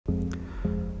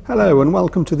Hello and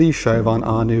welcome to the Chauvin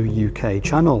Arnoux UK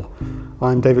channel.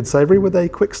 I'm David Savery with a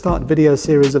quick start video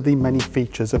series of the many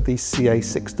features of the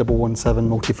CA6117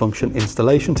 Multifunction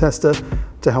Installation Tester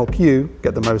to help you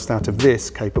get the most out of this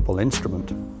capable instrument.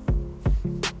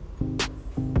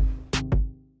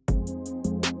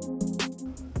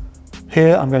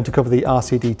 Here I'm going to cover the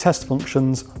RCD test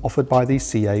functions offered by the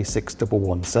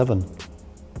CA6117.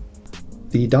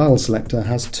 The dial selector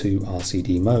has two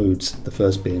RCD modes, the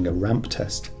first being a ramp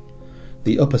test.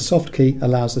 The upper soft key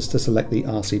allows us to select the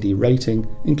RCD rating,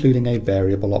 including a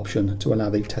variable option to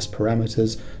allow the test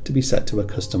parameters to be set to a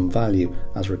custom value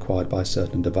as required by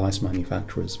certain device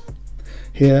manufacturers.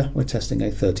 Here we're testing a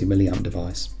 30 mA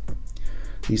device.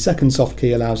 The second soft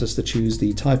key allows us to choose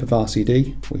the type of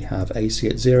RCD. We have AC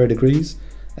at 0 degrees,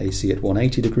 AC at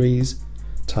 180 degrees,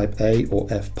 type A or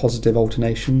F positive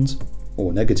alternations,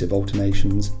 or negative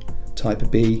alternations, type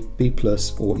B, B+,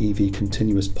 or EV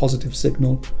continuous positive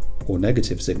signal, or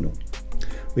negative signal.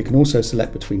 We can also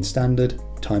select between standard,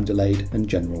 time delayed, and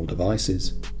general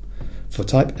devices. For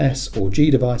type S or G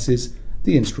devices,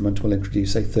 the instrument will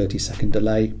introduce a 30-second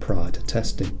delay prior to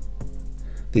testing.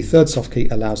 The third soft key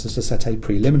allows us to set a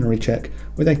preliminary check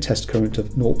with a test current of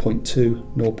 0.2,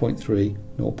 0.3,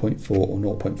 0.4, or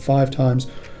 0.5 times,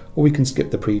 or we can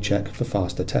skip the pre-check for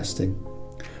faster testing.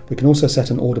 We can also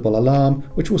set an audible alarm,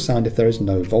 which will sound if there is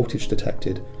no voltage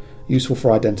detected, useful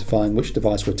for identifying which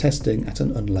device we're testing at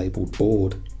an unlabelled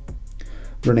board.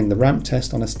 Running the ramp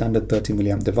test on a standard 30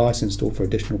 mA device installed for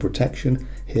additional protection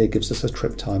here gives us a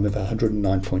trip time of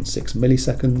 109.6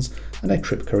 milliseconds and a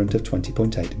trip current of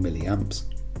 20.8 milliamps.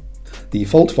 The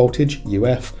fault voltage,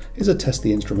 UF, is a test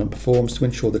the instrument performs to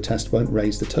ensure the test won't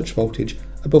raise the touch voltage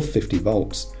above 50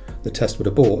 volts. The test would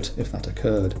abort if that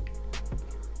occurred.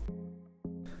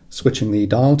 Switching the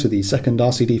dial to the second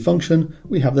RCD function,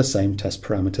 we have the same test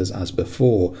parameters as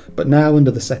before, but now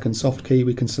under the second soft key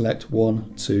we can select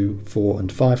 1, 2, 4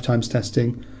 and 5 times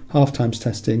testing, half times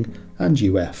testing, and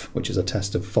UF, which is a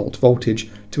test of fault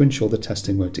voltage to ensure the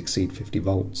testing won't exceed 50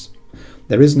 volts.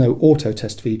 There is no auto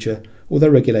test feature, although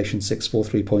regulation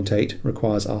 643.8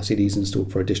 requires RCDs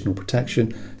installed for additional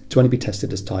protection to only be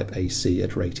tested as type AC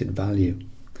at rated value.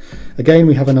 Again,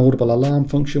 we have an audible alarm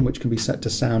function which can be set to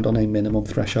sound on a minimum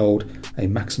threshold, a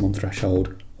maximum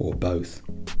threshold, or both.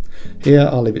 Here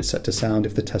I'll leave it set to sound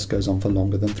if the test goes on for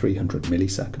longer than 300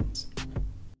 milliseconds.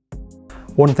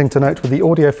 One thing to note with the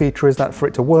audio feature is that for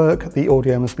it to work, the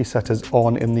audio must be set as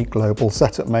on in the global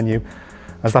setup menu,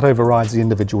 as that overrides the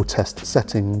individual test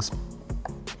settings.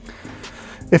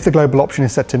 If the global option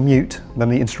is set to mute, then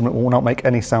the instrument will not make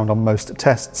any sound on most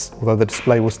tests, although the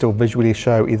display will still visually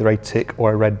show either a tick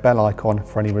or a red bell icon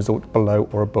for any result below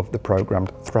or above the programmed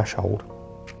threshold.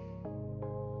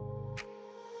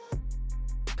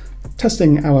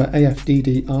 Testing our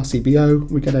AFDD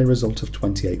RCBO, we get a result of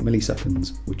 28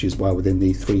 milliseconds, which is well within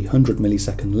the 300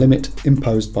 millisecond limit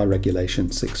imposed by regulation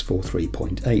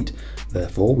 643.8.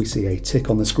 Therefore, we see a tick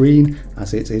on the screen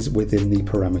as it is within the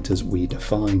parameters we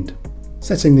defined.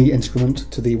 Setting the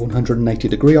instrument to the 180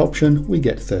 degree option, we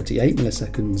get 38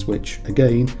 milliseconds, which,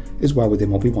 again, is well within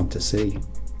what we want to see.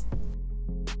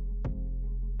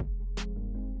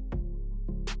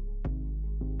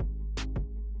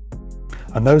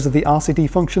 And those are the RCD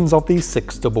functions of the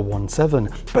 6117,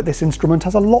 but this instrument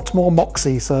has a lot more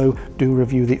moxie, so do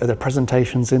review the other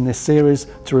presentations in this series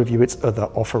to review its other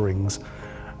offerings.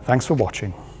 Thanks for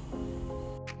watching.